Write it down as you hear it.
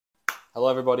Hello,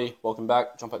 everybody. Welcome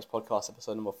back. JumpX podcast,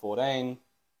 episode number 14.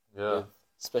 Yeah. With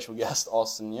special guest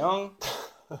Austin Young.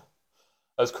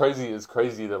 It's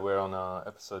crazy that we're on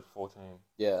episode 14.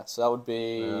 Yeah, so that would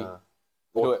be...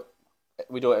 Yeah.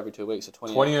 We do it every 2 weeks, so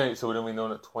 28, so we're doing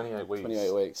it 28 weeks.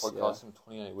 28 weeks, Podcasting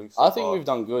 28 weeks. I think we've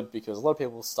done good because a lot of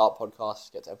people start podcasts,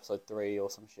 get to episode 3 or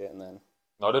some shit, and then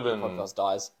the podcast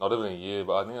dies. Not even a year,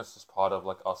 but I think that's just part of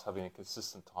like us having a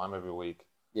consistent time every week.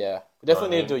 Yeah, we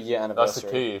definitely need to do a year anniversary. That's the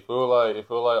key. If we were like,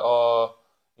 oh,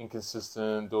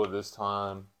 inconsistent, do it this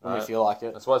time. When we feel like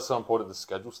it. That's why it's so important to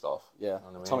schedule stuff. Yeah, you know what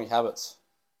I mean? Atomic Habits.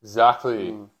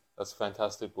 Exactly. That's a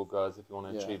fantastic book, guys. If you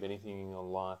want to achieve anything in your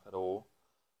life at all,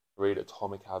 read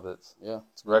Atomic Habits. Yeah.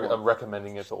 I'm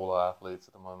recommending it to all our athletes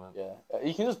at the moment. Yeah.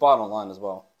 You can just buy it online as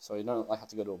well. So you don't have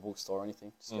to go to a bookstore or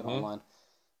anything. Just get it online.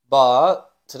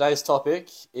 But today's topic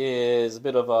is a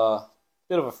bit of a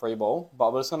free ball,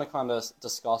 but we're just going to kind of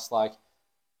discuss like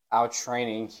our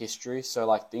training history. So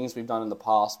like things we've done in the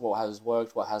past, what has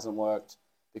worked, what hasn't worked,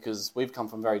 because we've come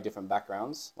from very different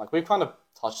backgrounds. Like we've kind of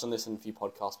touched on this in a few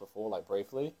podcasts before, like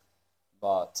briefly,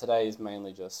 but today is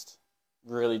mainly just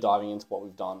really diving into what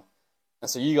we've done. And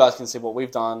so you guys can see what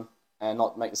we've done and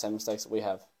not make the same mistakes that we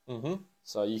have.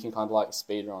 So you can kind of like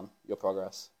speed run your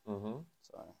progress.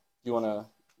 So do you want to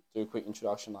do a quick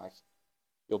introduction, like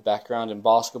your background in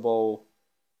basketball,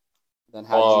 then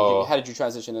how did you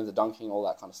transition into dunking, all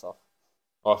that kind of stuff?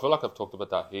 I feel like I've talked about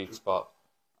that heaps, but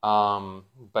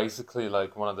basically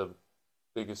like one of the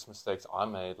biggest mistakes I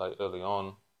made like early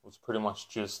on was pretty much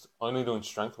just only doing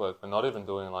strength work, but not even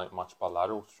doing like much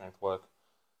bilateral strength work.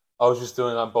 I was just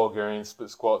doing like Bulgarian split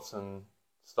squats and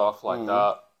stuff like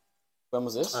that. When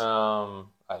was this?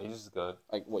 Ages ago.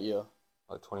 Like what year?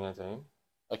 Like 2018.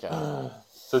 Okay.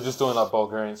 So just doing like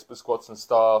Bulgarian split squats and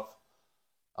stuff.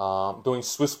 Doing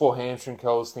Swiss ball hamstring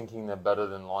curls, thinking they're better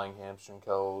than lying hamstring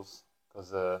curls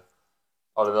because I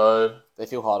don't know. They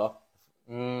feel harder.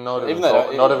 Not even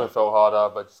felt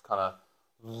harder, but just kind of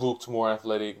looked more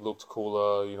athletic, looked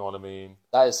cooler. You know what I mean?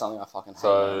 That is something I fucking hate.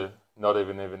 So not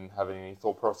even having any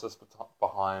thought process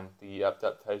behind the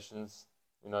adaptations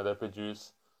they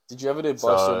produce. Did you ever do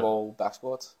Boston ball back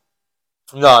squats?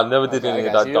 No, I never did any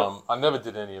of that dumb. I never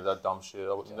did any of that dumb shit.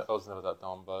 I was never that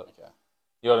dumb, but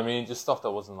you know what I mean? Just stuff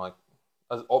that wasn't like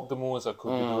as optimal as I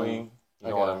could be doing. You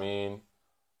know what I mean?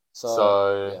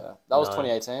 So yeah, that was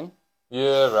 2018.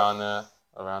 Yeah, around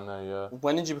there. Yeah.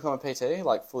 When did you become a PT?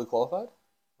 Like fully qualified?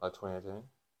 Like 2018.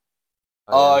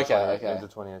 Oh, okay. Into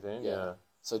 2018, yeah.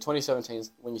 So 2017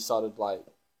 is when you started like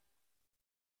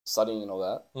studying and all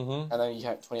that, and then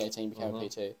 2018 became a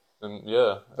PT. And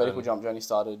vertical jump journey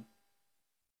started.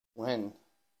 When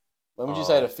would you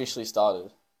say it officially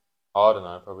started? I don't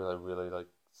know. Probably like really like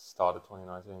started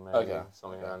 2019 maybe.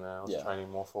 Something around there. I was training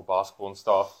more for basketball and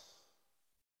stuff.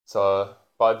 So,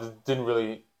 but I didn't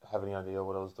really have any idea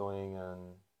what I was doing,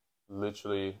 and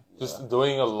literally just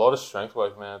doing a lot of strength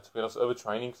work, man. To be honest,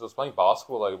 overtraining because I was playing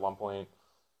basketball like at one point,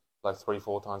 like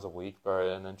 3-4 times a week,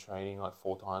 bro, and then training like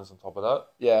 4 times on top of that.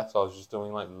 Yeah. So I was just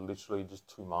doing like literally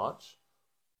just too much,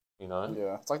 you know.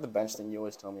 Yeah. It's like the bench thing you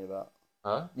always tell me about.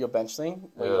 Huh? Your bench thing,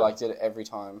 where you like did it every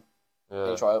time. Yeah.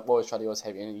 And you always try to go as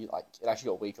heavy, and it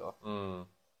actually got weaker.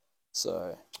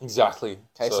 So exactly.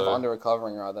 Case of under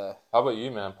recovering right there. How about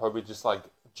you, man? Probably just like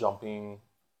jumping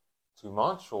too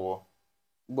much, or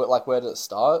like where did it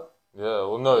start? Yeah.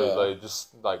 Well, no, like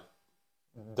just like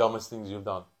dumbest things you've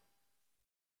done.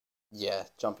 Yeah,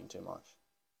 jumping too much.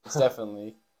 It's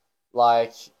definitely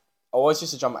like I always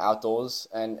used to jump outdoors,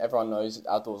 and everyone knows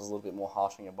outdoors is a little bit more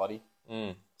harsh on your body.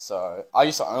 So I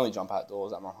used to only jump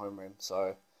outdoors at my home rim.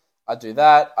 So I'd do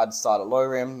that. I'd start at low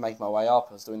rim, make my way up.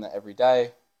 I was doing that every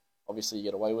day. Obviously, you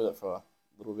get away with it for a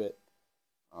little bit,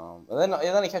 and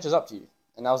then it catches up to you.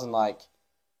 And that was in like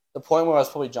the point where I was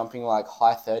probably jumping like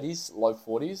high 30s, low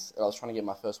 40s. And I was trying to get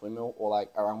my first windmill, or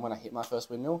like around when I hit my first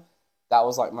windmill, that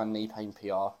was like my knee pain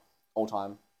PR all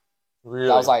time. Really?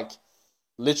 That was like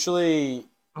literally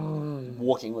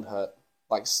walking would hurt,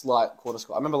 like slight quarter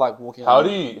squat. I remember like walking. How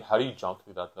do you jump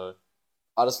through that though?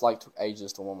 I just like took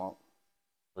ages to warm up.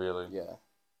 Really? Yeah.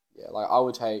 Like I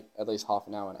would take at least half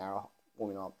an hour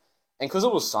warming up. And because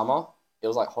it was summer, it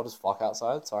was like hot as fuck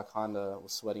outside, so I kind of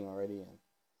was sweating already.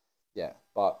 And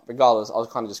but regardless, I was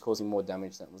kind of just causing more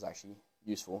damage than it was actually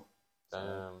useful. Damn.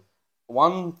 So,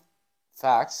 one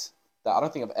fact that I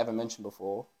don't think I've ever mentioned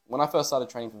before, when I first started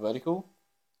training for vertical,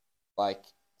 like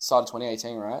started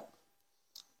 2018, right?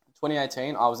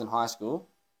 2018, I was in high school.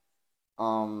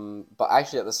 But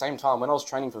actually at the same time, when I was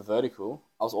training for vertical,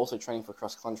 I was also training for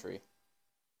cross country.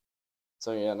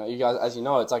 So yeah, no, you guys, as you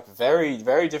know, it's like very,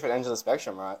 very different ends of the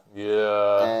spectrum, right?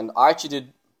 Yeah. And I actually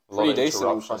did pretty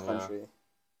decent in cross country.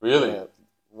 Really? Yeah.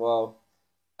 Well,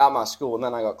 at my school, and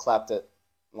then I got clapped at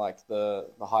like the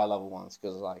higher level ones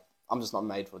because like I'm just not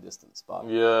made for distance. But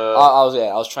Yeah. I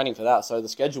was training for that. So the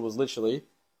schedule was literally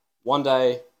one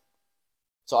day.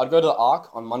 So I'd go to the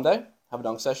Arc on Monday, have a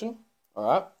dunk session. All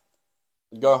right.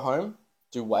 I'd go home,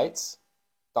 do weights,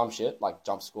 dumb shit like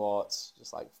jump squats,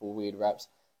 just like full weird reps.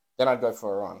 Then I'd go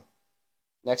for a run.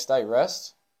 Next day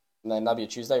rest, and then that'd be a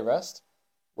Tuesday rest.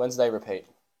 Wednesday repeat.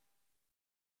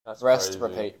 That's Rest,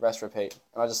 crazy. repeat, rest, repeat.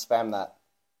 And I just spam that.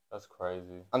 That's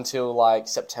crazy. Until like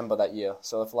September that year.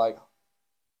 So for like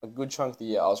a good chunk of the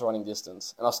year, I was running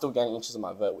distance. And I was still gaining inches on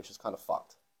my vert, which is kind of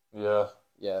fucked. Yeah.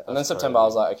 Yeah. And then September, I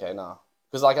was like, okay, nah.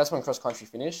 Because like that's when cross country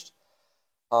finished.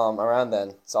 Around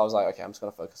then. So I was like, okay, I'm just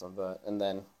going to focus on vert. And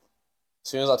then as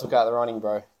soon as I took out the running,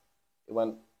 bro, it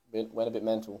went a bit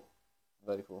mental.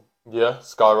 Vertical. Yeah,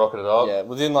 skyrocketed up. Yeah,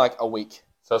 within like a week.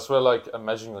 So that's where, like,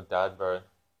 imagine your dad, bro.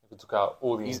 If he took out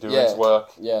all the endurance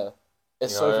work. Yeah.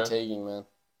 It's so fatiguing, man.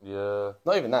 Yeah.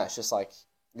 Not even that. It's just like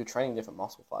you're training different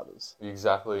muscle fibers.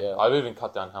 Exactly. Yeah. I've even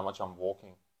cut down how much I'm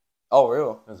walking. Oh,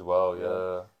 real? As well,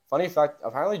 yeah. Funny fact,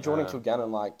 apparently Jordan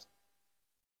Kilgannon, like,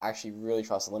 actually really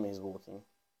trusts the limit he's walking.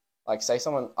 Like, say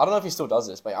someone... I don't know if he still does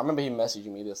this, but I remember him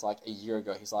messaging me this, like, a year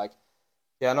ago. He's like,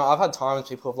 yeah, no, I've had times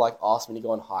people have, like, asked me to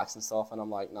go on hikes and stuff, and I'm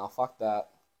like, nah, fuck that.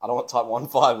 I don't want type 1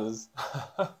 fibers.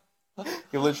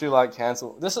 You literally, like,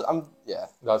 cancel... Yeah.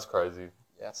 That's crazy.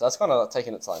 Yeah, so that's kind of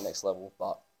taking it to, like, next level,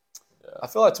 but... Yeah. I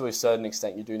feel like to a certain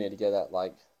extent, you do need to get that,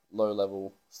 like,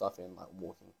 low-level stuff in, like,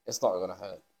 walking. It's not going to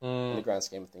hurt in the grand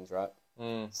scheme of things, right?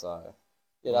 So,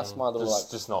 yeah, that's my little,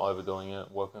 Just not overdoing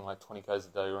it, working, like, 20Ks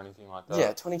a day or anything like that.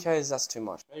 Yeah, 20Ks, that's too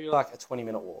much. Maybe, like, a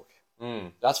 20-minute walk.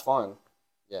 That's fine.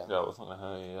 Yeah. Yeah, it's not going to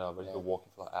hurt you, but if you're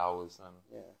walking for, like, hours, then...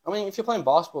 Yeah. I mean, if you're playing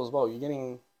basketball as well, you're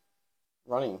getting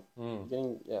running. You're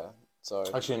getting, so...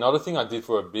 Actually, another thing I did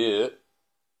for a bit...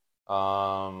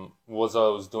 was I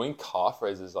was doing calf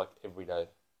raises like every day.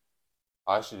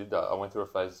 I actually did that. I went through a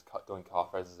phase doing calf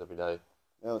raises every day.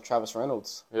 Yeah, Travis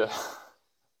Reynolds. Yeah.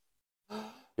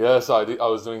 Yeah, so I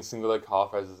was doing single leg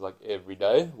calf raises like every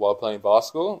day while playing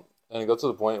basketball. And it got to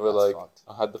the point where like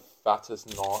I had the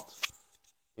fattest knot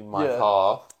in my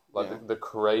calf. Like the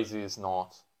craziest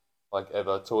knot like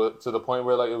ever. To the point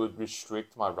where like it would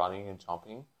restrict my running and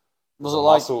jumping. Was it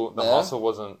like the muscle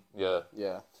wasn't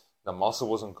the muscle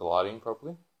wasn't gliding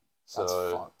properly. So, that's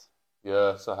fucked.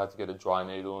 Yeah, so I had to get a dry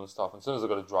needle and stuff. And as soon as I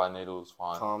got a dry needle, it was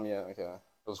fine. Okay.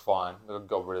 It was fine. I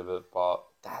got rid of it, but...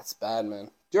 That's bad, man.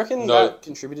 Do you reckon that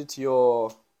contributed to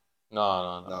your...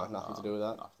 No, nothing to do with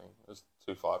that? Nothing. It was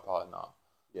too far apart,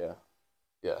 Yeah.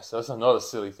 Yeah, so that's another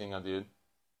silly thing I did.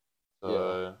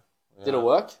 So, yeah. Did it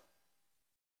work?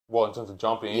 What, in terms of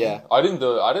jumping? Yeah. I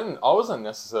wasn't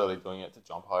necessarily doing it to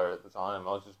jump higher at the time.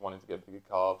 I was just wanting to get bigger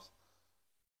calves.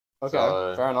 Okay,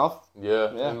 so, fair enough.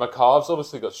 Yeah, and my calves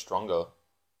obviously got stronger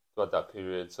throughout that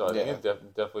period. So I think it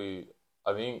definitely,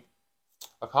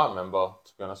 I can't remember,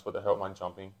 to be honest, whether it helped my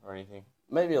jumping or anything.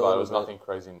 Maybe a little bit. It was nothing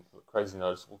crazy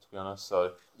noticeable, to be honest.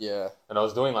 So yeah. And I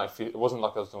was doing like, it wasn't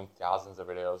like I was doing thousands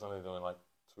every day. I was only doing like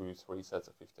 2-3 sets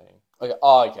of 15. Okay,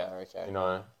 okay. You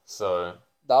know, so...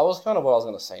 That was kind of what I was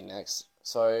going to say next.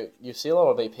 So you see a lot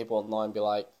of people online be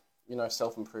like,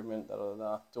 self-improvement,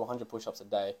 do 100 push-ups a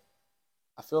day.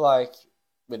 I feel like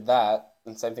with that,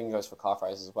 and same thing goes for calf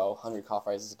raises as well, 100 calf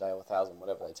raises a day or 1,000,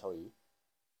 whatever they tell you,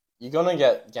 you're going to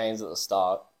get gains at the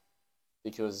start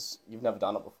because you've never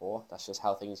done it before. That's just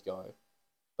how things go.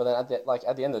 But then at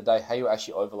the end of the day, how you're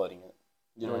actually overloading it.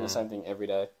 You're doing the same thing every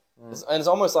day. And it's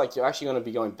almost like you're actually going to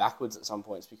be going backwards at some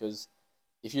points because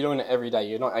if you're doing it every day,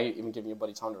 you're not even giving your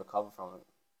body time to recover from it.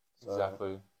 So,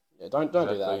 exactly. Yeah, don't do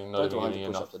that. Don't do 100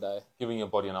 push-ups a day. Giving your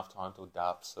body enough time to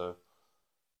adapt, so...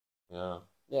 Yeah.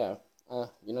 Yeah.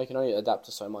 You can only adapt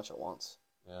to so much at once.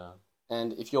 Yeah.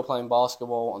 And if you're playing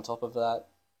basketball on top of that,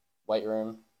 weight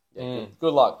room,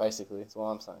 good luck, basically, is what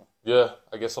I'm saying. Yeah,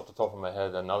 I guess off the top of my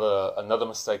head, another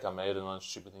mistake I made, another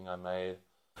stupid thing I made,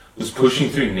 was pushing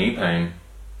through knee pain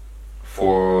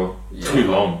for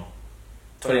too long.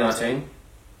 2019?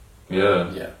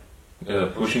 Yeah,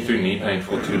 pushing through knee pain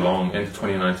for too long, end of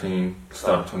 2019,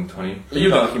 start of 2020. Are you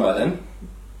dunking by then?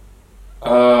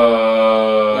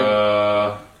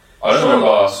 I don't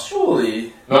remember.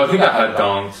 Surely. No, I think I had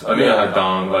dunked. I had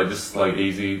dunked, like just like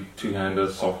easy, two-hander,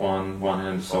 soft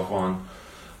one-hander, soft one.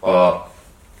 But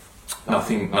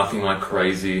nothing like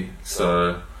crazy.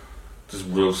 So just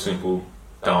real simple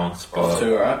dunks. But off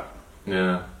 2, right?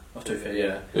 Yeah. Off 2 feet,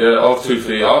 yeah. Yeah, off 2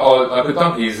 feet. I could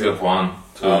dunk easy off 1,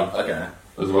 2. Okay.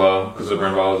 As well, because I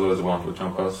remember I was always a 1 foot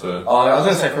jumper. So. I was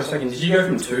going to say for a second, did you go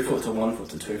from 2 foot to 1 foot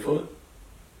to 2 foot?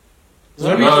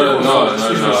 No.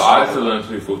 I had to learn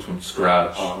 2 foot from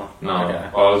scratch. No, okay.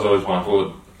 I was always 1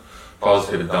 foot. If I was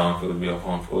to hit a dunk, it would be off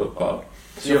 1 foot. But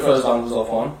so your first dunk was off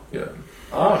 1? Yeah.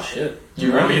 Oh shit! Do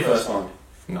you remember your first dunk?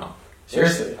 No.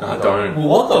 Seriously? I don't. Well,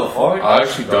 what the fuck? I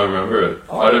actually don't remember it.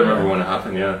 I don't remember when it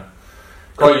happened. Yeah.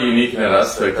 Quite unique in that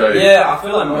aspect. Yeah, I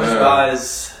feel like most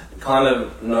guys kind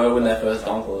of know when their first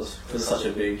dunk was because it's such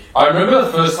a big. I remember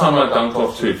the first time I dunked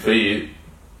off 2 feet,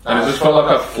 and it just felt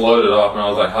like I floated up, and I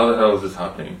was like, "How the hell is this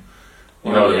happening?"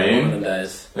 You know what I mean? One of them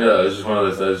days. Yeah, it was just one of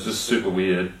those days. It was just super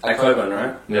weird. At Coburn,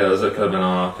 right? Yeah, it was at Coburn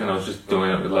Arc, and I was just doing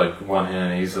it with like one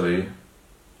hand easily.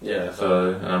 Yeah. So,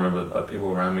 and I remember like,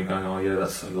 people around me going, "Oh yeah,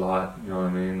 that's so light." You know what I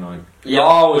mean? Like. Yeah, I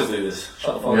always do this.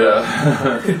 Shut the fuck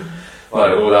up. Yeah.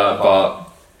 Like all that, but.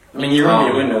 I mean, you remember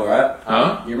your windmill, right?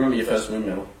 Huh? You remember your first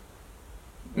windmill?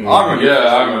 I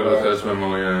remember the first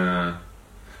windmill.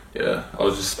 Yeah. I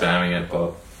was just spamming it,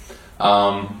 but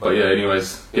yeah.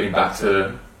 Anyways, getting back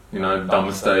to dumb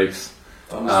mistakes.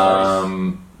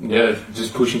 Yeah,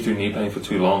 just pushing through knee pain for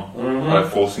too long, like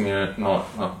forcing it, not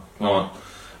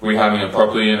rehabbing it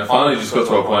properly, and it finally just got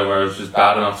to a point where it was just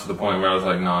bad enough to the point where I was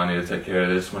like, no, I need to take care of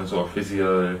this. Went to a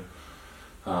physio. They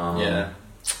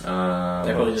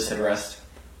probably just said rest.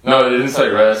 No, they didn't say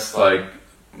rest. Like,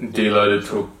 deloaded,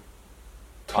 took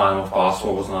time off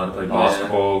basketball, wasn't allowed to play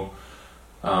basketball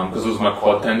because it was my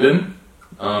quad tendon.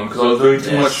 Because I was doing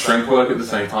too much strength work at the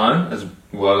same time as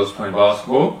well as playing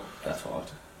basketball. That's hard.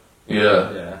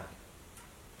 Yeah.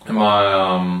 And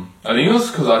I think it was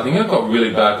because I got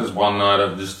really bad because one night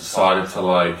I just decided to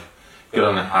like get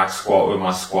on a hack squat with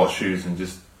my squat shoes and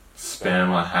just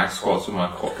spam like hack squats with my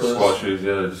squat shoes.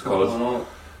 Yeah, just cause.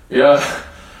 Yeah.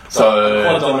 So.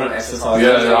 Quad dominant exercise.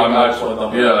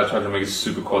 I tried to make it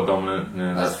super quad dominant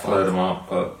and that flared them up.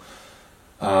 But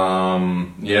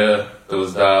yeah, there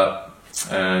was that,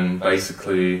 and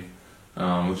basically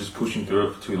we're just pushing through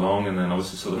it for too long, and then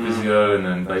obviously saw the physio, and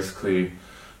then basically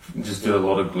just did a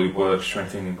lot of glute work,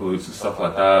 strengthening glutes and stuff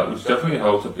like that, which definitely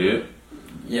helped a bit.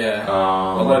 Yeah.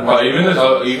 But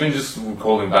even just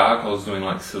calling back, I was doing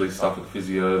like silly stuff with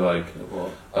physio, like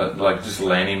just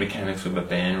landing mechanics with a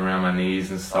band around my knees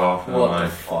and stuff. And what the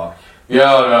fuck?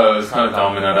 Yeah, I know, it was kind of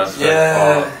dumb in that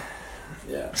aspect.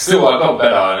 Yeah. Still, I got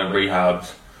better and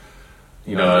rehabbed.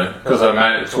 Because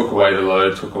it took away the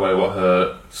load, took away what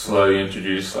hurt, slowly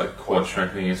introduced like quad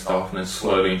strengthening and stuff, and then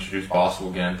slowly introduced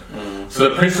basketball again. So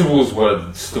the principles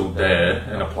were still there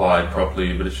and applied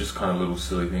properly, but it's just kind of little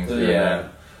silly things.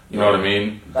 You know what I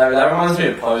mean? That reminds me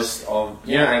of a post of,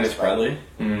 Angus Bradley?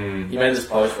 He made this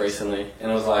post recently,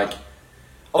 and it was like,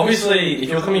 obviously, if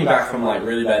you're coming back from like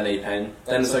really bad knee pain,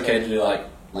 then it's okay to do like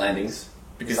landings,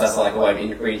 because that's like a way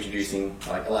of reintroducing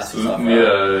like elastic stuff. Right?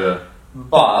 Yeah.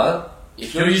 But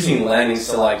if you're using landings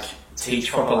to like teach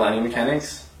proper landing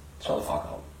mechanics, shut the fuck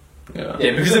up.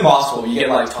 Yeah, because in basketball you get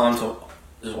like time to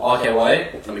just, okay,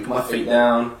 wait, let me put my feet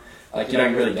down. Like, you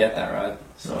don't really get that, right?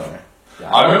 So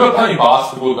yeah, I remember playing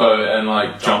basketball though, and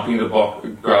like jumping the box,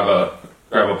 grab a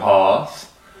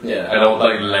pass. Yeah. And I would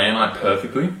like land like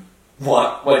perfectly.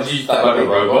 What? Did you like a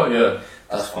robot? Yeah.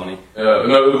 That's funny. Yeah.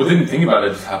 No, I didn't think about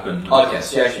it. It just happened. Okay,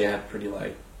 so you actually had pretty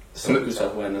like some good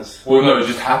self-awareness. Well, no, it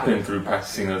just happened through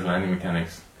practicing those landing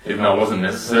mechanics, even though it wasn't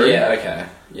necessary. Yeah. Okay.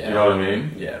 Yeah. You know what I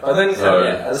mean? Yeah. But then,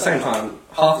 at the same time,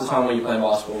 half the time when you're playing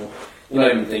basketball, you're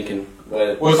not even thinking.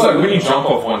 Well, it's like when you jump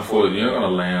off 1 foot, you're not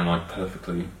gonna land like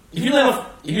perfectly. If you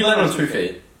land on 2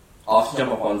 feet after you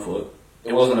jump off 1 foot,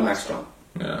 it wasn't a max jump.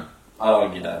 Yeah. I'd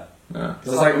argue that. Yeah.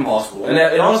 Because it's like impossible, and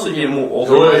it honestly get more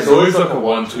awkward. It's always like a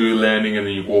 1-2 landing, and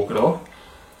then you walk it off.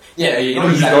 Yeah.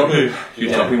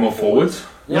 You're jumping more forwards.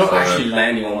 You're not actually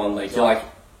landing on one leg. You're like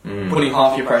putting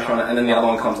half your pressure on it, and then the other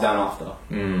one comes down after.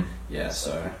 Yeah,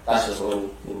 so that's just a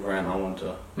little rant I wanted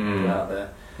to put out there.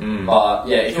 But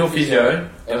yeah, if your physio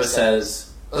ever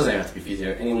says, doesn't even have to be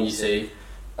physio, anyone you see,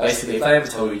 basically if they ever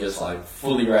tell you just like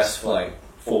fully rest for like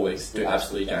 4 weeks, do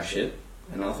absolutely jack shit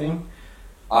and nothing,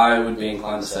 I would be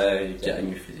inclined to say get a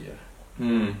new physio.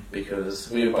 Because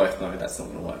we both know that's not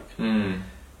going to work.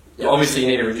 Yeah, obviously you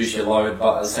need to reduce your load,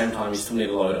 but at the same time you still need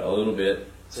to load it a little bit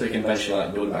so you can eventually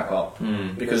like build it back up.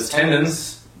 Because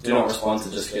tendons do not respond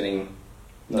to just getting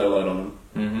no load on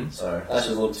them. So that's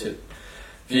just a little tip.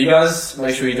 For you guys,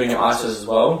 make sure you're doing your ISOs as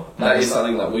well. That is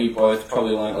something that we both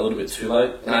probably learned a little bit too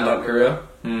late in our dunk career.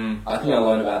 I think I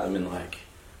learned about them in like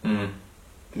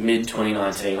mid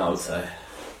 2019, I would say.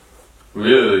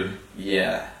 Really?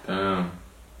 Yeah. Damn.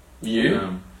 You?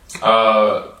 Damn.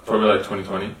 Probably like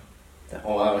 2020.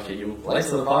 Oh wow, okay, you were late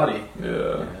to the party.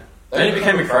 Yeah. It only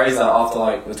became a craze after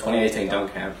like the 2018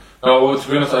 dunk camp. No, well, to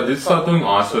be honest, I did start doing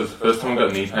ISOs. First time I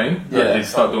got knee pain, I did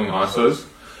start doing ISOs,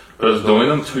 but I was doing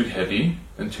them too heavy,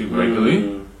 and too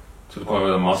regularly to the point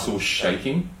where the muscle was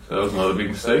shaking. So that was another big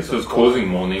mistake. So it was causing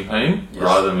more knee pain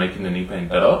rather than making the knee pain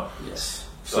better. Yes.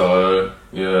 So,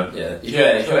 yeah. Yeah,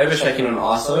 if you're ever shaking on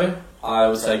ISO, I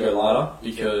would say go lighter,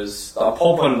 because the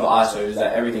whole point of the ISO is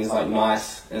that everything's like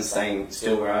nice and staying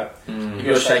still, right? If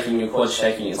you're shaking, your quad's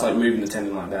shaking, it's like moving the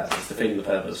tendon like that. It's defeating the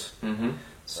purpose.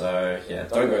 So, yeah,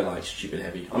 don't go like stupid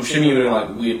heavy. I'm assuming you're doing like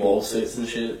weird wall sits and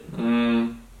shit.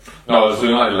 No, I was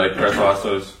doing like leg press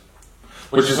ISOs.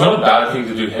 Which is not a bad thing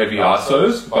to do heavy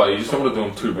ISOs, but you just don't want to do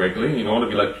them too regularly. You don't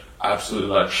want to be like absolutely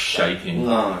like shaking.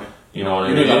 No. You know what I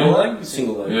mean? You doing double leg?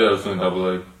 Single leg? Yeah, I was doing double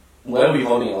leg. Where were you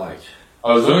holding it like?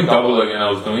 I was doing double leg and I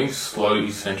was doing slow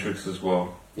eccentrics as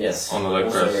well. Yes. On the leg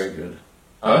also press. Very good.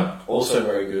 Huh? Also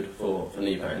very good for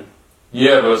knee pain.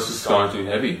 Yeah, but I was just going too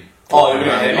heavy. Oh, you're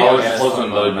heavy? I just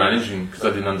wasn't load managing because I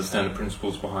didn't understand the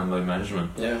principles behind load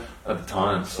management at the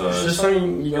time. So it's just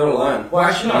something you gotta learn. Well,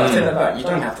 actually, no, I take that back. You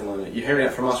don't have to learn it. You're hearing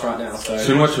it from us right now. So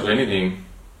too much of anything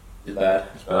is bad.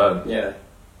 It's bad. Yeah.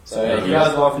 So if you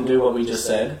guys go off and do what we just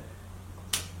said,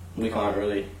 we can't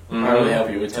really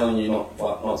help you. We're telling you not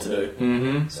to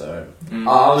do. So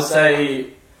I would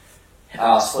say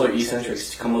slow eccentrics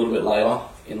to come a little bit later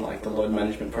in like the load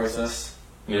management process.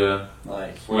 Yeah.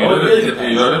 Like, well, you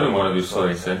don't even want to do slow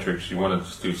eccentrics. You want to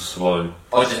just do slow.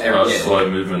 Oh, just slow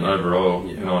movement overall.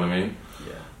 Yeah. You know what I mean?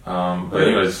 Yeah. But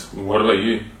anyways, what about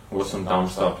you? What's some dumb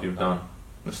stuff you've done?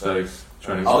 Mistakes,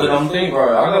 training. Oh, the dumb thing,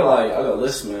 bro. I got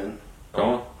lists, man.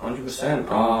 Go on.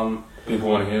 100%. People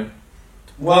want to hear.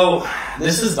 Well,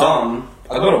 this is dumb.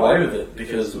 I got away with it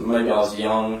because maybe I was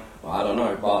young. I don't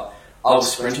know, but I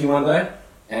was sprinting one day.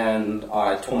 And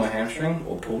I tore my hamstring,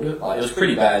 or pulled it. Like, it was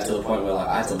pretty bad to the point where like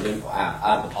I had to limp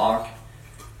out of the park.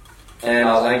 And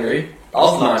I was angry. I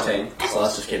was 19, so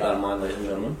let's just keep that in mind, ladies and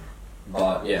gentlemen.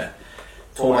 But yeah,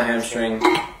 tore my hamstring,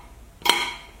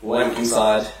 went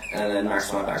inside, and then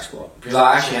maxed my back squat. Because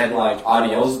I actually had like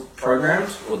RDLs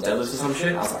programmed, or deadlifts or some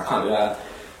shit. I was like, I can't do that.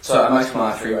 So I maxed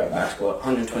my free weight back squat,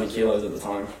 120 kilos at the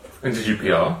time. And did you PR?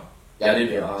 Yeah, I did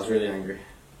PR. I was really angry.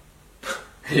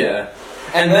 Yeah.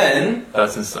 And then...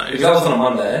 That's insane. Because I was on a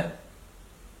Monday, it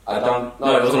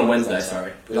was on a Wednesday,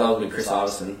 sorry. Because I was with Chris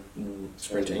Artisan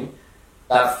sprinting.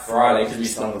 That Friday, because we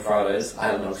start on Fridays, I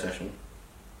had a dunk session.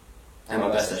 I had my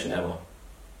best session ever.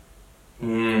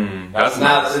 That's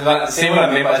nice. See what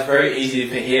I mean? But it's very easy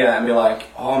to hear that and be like,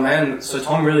 oh man, so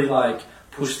Tom really like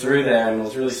pushed through there and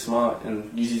was really smart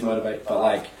and used his motivate. But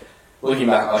like, looking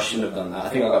back, I shouldn't have done that. I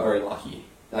think I got very lucky.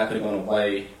 And I could have gone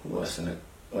way worse than it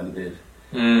did.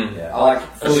 Yeah, I like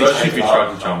fully especially if you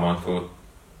tried to jump 1 foot.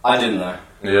 I didn't know.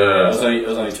 Yeah. It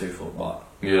was only 2 foot, but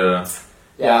yeah.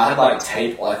 Yeah, I had like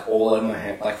tape like all over my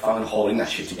hand, like fucking holding that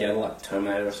shit together like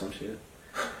Terminator or some shit.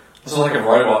 It was like a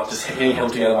robot just getting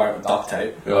held together by duct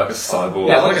tape. You're like a cyborg.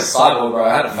 Yeah, like a cyborg, bro.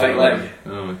 I had a fake leg.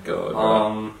 Oh my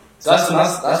god. So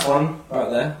that's one right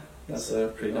there. That's a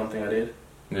pretty dumb thing I did.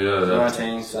 Yeah.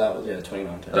 19, so that was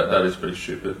 2019. That is pretty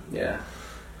stupid. Yeah.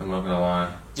 I'm not gonna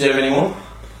lie. Do you have any more?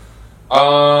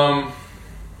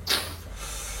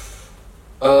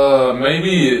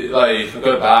 Maybe like if I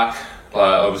go back,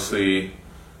 like obviously,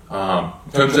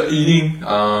 in terms of eating,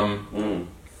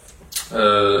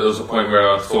 there was a point where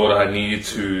I thought I needed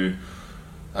to,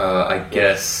 I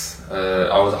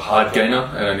was a hard gainer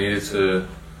and I needed to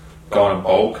go on a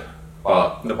bulk,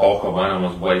 but the bulk I went on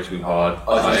was way too hard.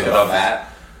 Oh, I ended up fat?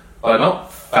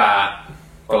 Not fat,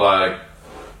 but like,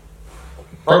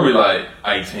 probably like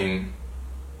 18%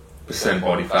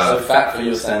 body fat. So fat for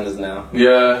your standards now?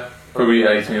 Yeah, probably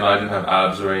 18. I didn't have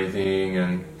abs or anything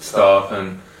and stuff,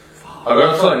 and I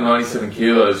got up to like 97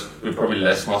 kilos with probably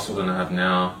less muscle than I have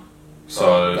now.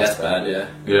 So that's bad, yeah.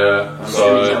 Yeah. I'm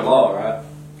sure you jump low, right?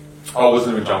 I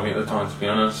wasn't even jumping at the time, to be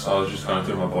honest. I was just going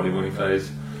through my bodybuilding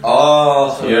phase.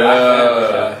 Oh, so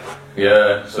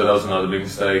yeah. So that was another big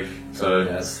mistake. So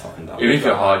yeah, that's fucking dumb. even if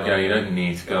you're hard going, you don't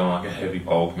need to go on like a heavy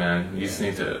bulk, man. You just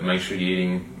need to make sure you're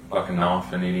eating like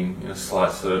enough and eating a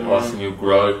slight surplus, and you'll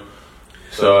grow.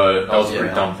 So that was a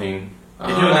pretty dumb thing. If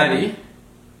you're 90,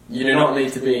 you do not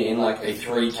need to be in like a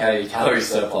 3k calorie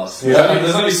surplus. Yeah.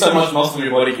 There's only so much muscle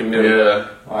your body can build. Yeah.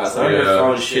 Alright, so don't go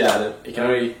throwing shit at it. You can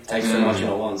only take so much in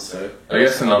at once. So I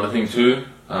guess another thing too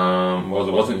was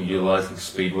I wasn't utilising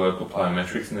speed work or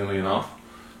plyometrics nearly enough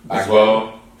as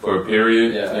well for a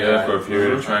period. For a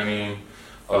period of training.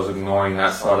 I was ignoring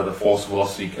that side of the force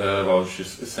velocity curve. I was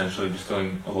just essentially just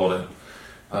doing a lot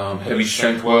of heavy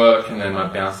strength work, and then I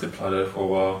bounced at plateau for a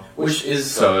while. Which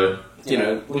is so, you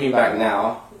know, looking back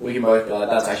now, we can both be like,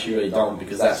 that's actually really dumb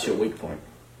because that's your weak point,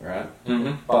 right?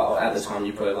 Mm-hmm. But at the time,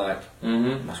 you put it like,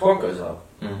 my squat goes up,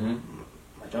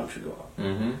 my jump should go up.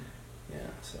 Mm-hmm. Yeah,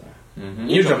 so.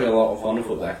 You were jumping a lot of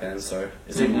underfoot back then, so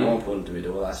it's even more important to be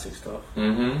doing elastic stuff.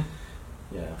 Yeah.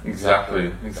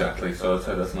 Exactly. So I'd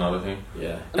say that's another thing.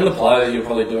 Yeah. And the pliers you're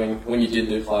probably doing, when you did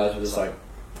do pliers, were just like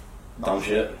dumb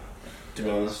shit, to be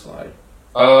honest. Like,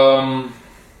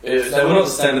 they were not the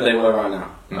standard they were right now.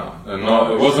 No,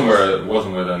 it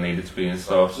wasn't where they needed to be and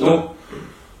stuff. So,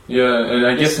 yeah, and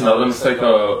I guess another mistake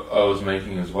I was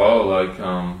making as well, like,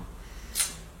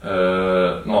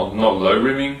 not low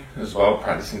rimming as well,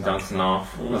 practicing dunks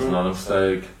enough. That's another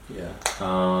mistake. Yeah.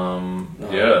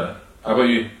 Yeah. How about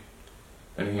you?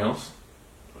 Anything else?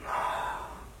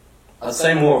 I'd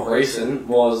say more of recent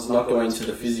was not going to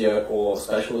the physio or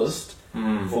specialist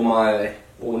for my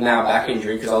now back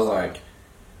injury, because I was like,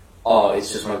 oh,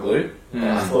 it's just my glute.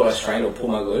 I thought I strained or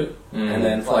pulled my glute, and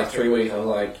then for like 3 weeks I was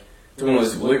like doing all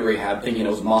this glute rehab, thinking it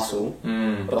was muscle,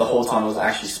 but the whole time it was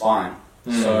actually spine.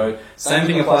 So same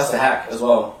thing applies to Hack as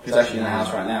well. He's actually in the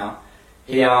house right now.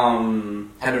 He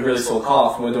had a really sore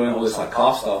calf, and we're doing all this like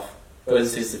calf stuff. But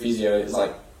it's the physio. It's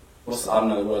like, I don't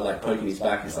know the word, like poking his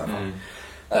back and stuff.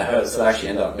 That hurts. So it actually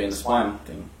ended up being a spine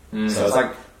thing. So it's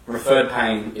like referred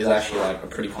pain is actually like a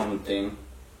pretty common thing.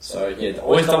 So yeah,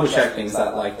 always double check things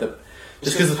that like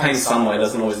just because the pain's somewhere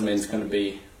doesn't always mean it's going to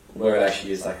be where it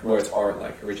actually is, like where it's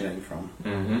like originating from.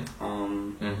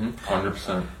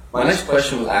 100%. My next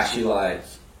question was actually like,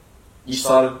 you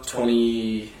started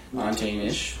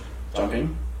 2019-ish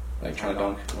jumping, like trying to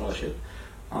dunk and all that shit.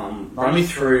 Run me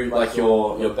through like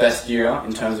your best year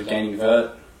in terms of gaining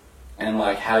vert and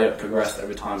like how you progressed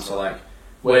over time. So like,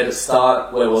 where did it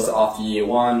start? Where was it after year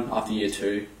 1, after year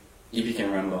 2? If you can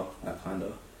remember that kind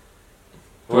of.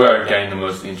 Where I gained the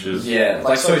most inches. Yeah,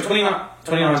 like so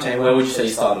 2019, where would you say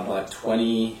you started? Like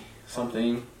 20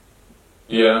 something?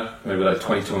 Yeah, maybe like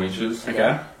 22 inches.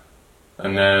 Okay.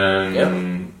 And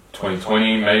then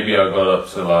 2020, maybe I got up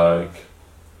to like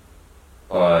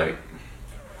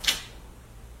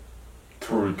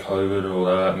through COVID or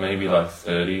that, maybe like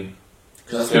 30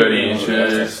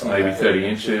 inches, maybe 30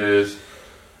 inches.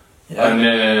 Yeah. And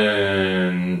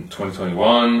then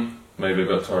 2021, maybe I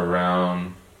got to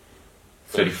around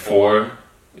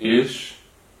 34-ish.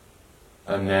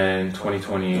 And then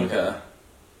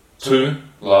 2022,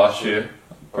 last year,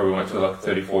 probably went to like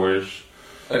 34-ish.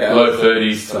 Okay. Low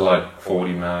 30s to like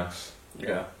 40 max.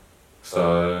 Yeah.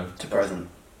 So. To present.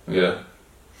 Yeah.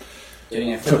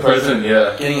 Getting a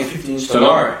 15-inch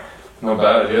tomorrow. Not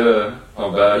bad, yeah.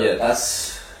 Not bad. Yeah,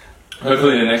 that's.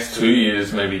 Hopefully in the next 2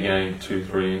 years, maybe gain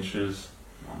 2-3 inches.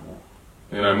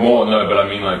 You know, more, no, but I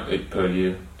mean like 8 per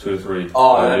year, 2 or 3.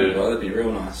 Oh, that'd be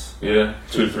real nice. Yeah,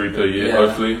 2 or 3 per year,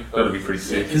 hopefully. That'll be pretty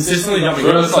sick. Consistently jumping.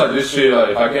 But it's like this year,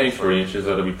 like, if I gain 3 inches,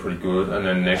 that'll be pretty good. And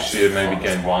then next year, maybe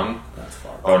gain 1. That's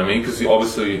fine. You know what I mean? Because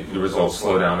obviously the results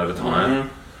slow down over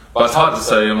time. But it's hard to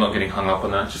say, I'm not getting hung up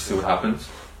on that, just see what happens.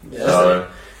 Yeah, so,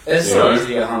 it's so easy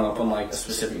to get hung up on like a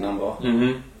specific number.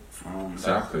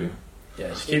 Exactly. Yeah,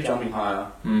 just keep jumping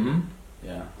higher.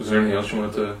 Yeah. Was there anything else you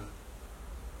wanted to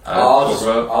I was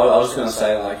going to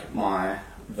say like my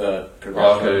vert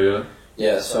progression. Okay, yeah.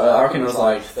 Yeah, so I reckon it was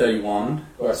like 31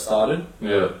 where it started.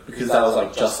 Yeah. Because that was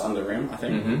like just under rim, I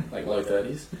think. Like low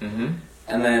 30s.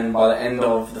 And then by the end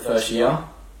of the first year,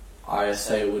 I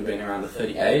say it would have been around the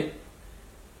 38.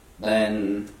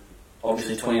 Then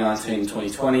obviously 2019,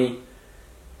 2020,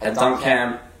 at dunk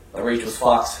camp, the reach was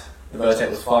fucked, the vertex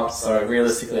was fucked, so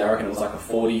realistically I reckon it was like a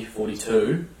 40,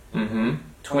 42.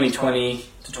 2020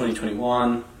 to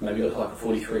 2021, maybe it was like a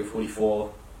 43,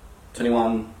 44.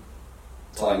 21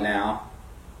 to like now,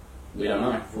 we don't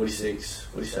know, 46,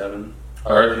 47.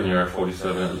 I reckon you're at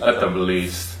 47 at the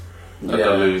least. At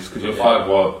the least, because you're 5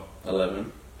 what?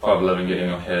 11. 5'11", getting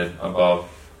your head above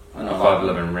a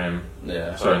 5'11" rim.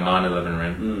 Yeah. Sorry, 9'11"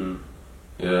 rim.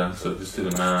 Yeah, so just do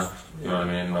the math. You know what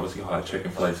I mean? Obviously, high check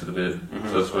inflates it a bit.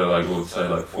 So that's where like we would say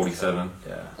like 47.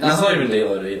 Yeah. And that's not even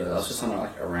deload either. That's just something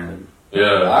like a random.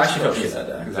 Yeah. I actually felt shit that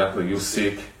day. Exactly. You were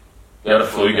sick. You had a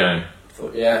flu game.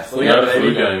 Flu game. You had a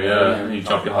flu game. Yeah. You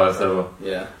jumped your highest ever.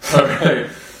 Yeah. Okay.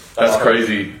 That's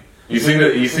crazy. You seem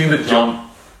to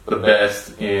jump the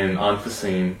best in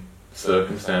unforeseen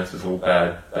circumstances or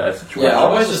bad situations. Yeah, I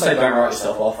always just say don't write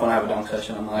yourself off when I have a dunk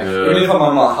session. I'm like, even if I'm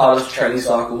on my hardest training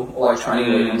cycle or like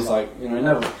training week, I'm just like, you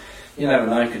never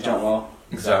know, you could jump well.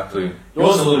 Exactly.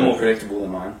 Yours is a little more predictable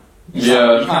than mine. You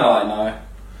kind of like know.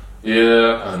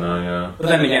 Yeah, I know, yeah. But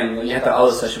then again, you had that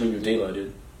other session when you were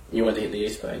deloaded. You went to hit the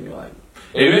East Bay and you're like...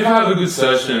 Even if I have a good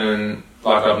session,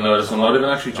 like I've noticed, I'm not even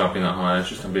actually jumping that high, it's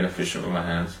just I'm being efficient with my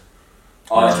hands.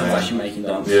 Oh, it's actually making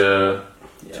dunks. Yeah,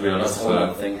 to be honest. That's a whole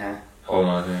other thing, huh? Whole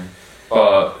other thing.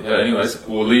 But yeah, anyways,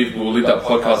 we'll leave that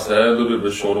podcast there, a little bit of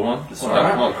a shorter one. It's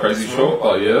not crazy short,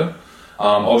 but yeah.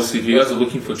 Obviously, if you guys are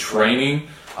looking for training,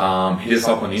 hit us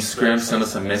up on Instagram, send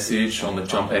us a message on the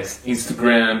JumpX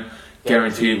Instagram.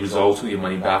 Guaranteed results, will get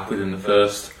money back within the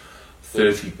first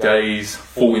 30 days.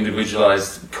 Full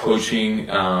individualized coaching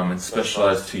and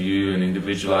specialized to you and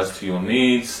individualized to your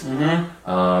needs. You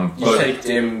take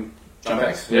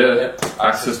JumpX? Yeah,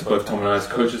 access to both Tom and I's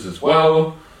coaches as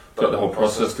well. Got the whole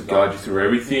process to guide you through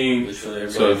everything. Literally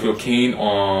everything. So if you're keen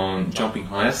on jumping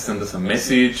higher, send us a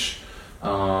message.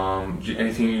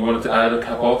 Anything you wanted to add or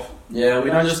cap off? Yeah, we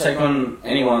don't just take on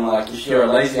anyone. Like, if you're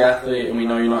a lazy athlete and we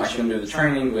know you're not actually going to do the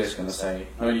training, we're just going to say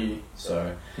no to you.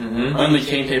 So, only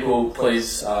keen people,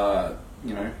 please,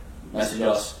 message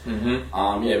us. We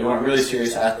want really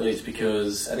serious athletes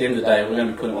because at the end of the day, we're going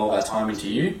to be putting all our time into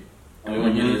you, and we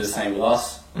want you to do the same with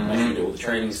us. Make sure you do all the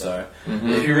training. So,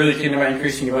 if you're really keen about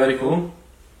increasing your vertical,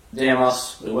 DM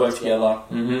us. We'll work together.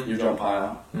 You'll jump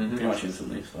higher pretty much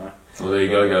instantly. So. Well, there you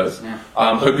go, guys.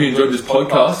 Hope you enjoyed this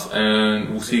podcast, and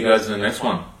we'll see you guys in the next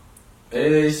one.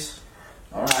 Peace.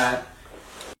 All right.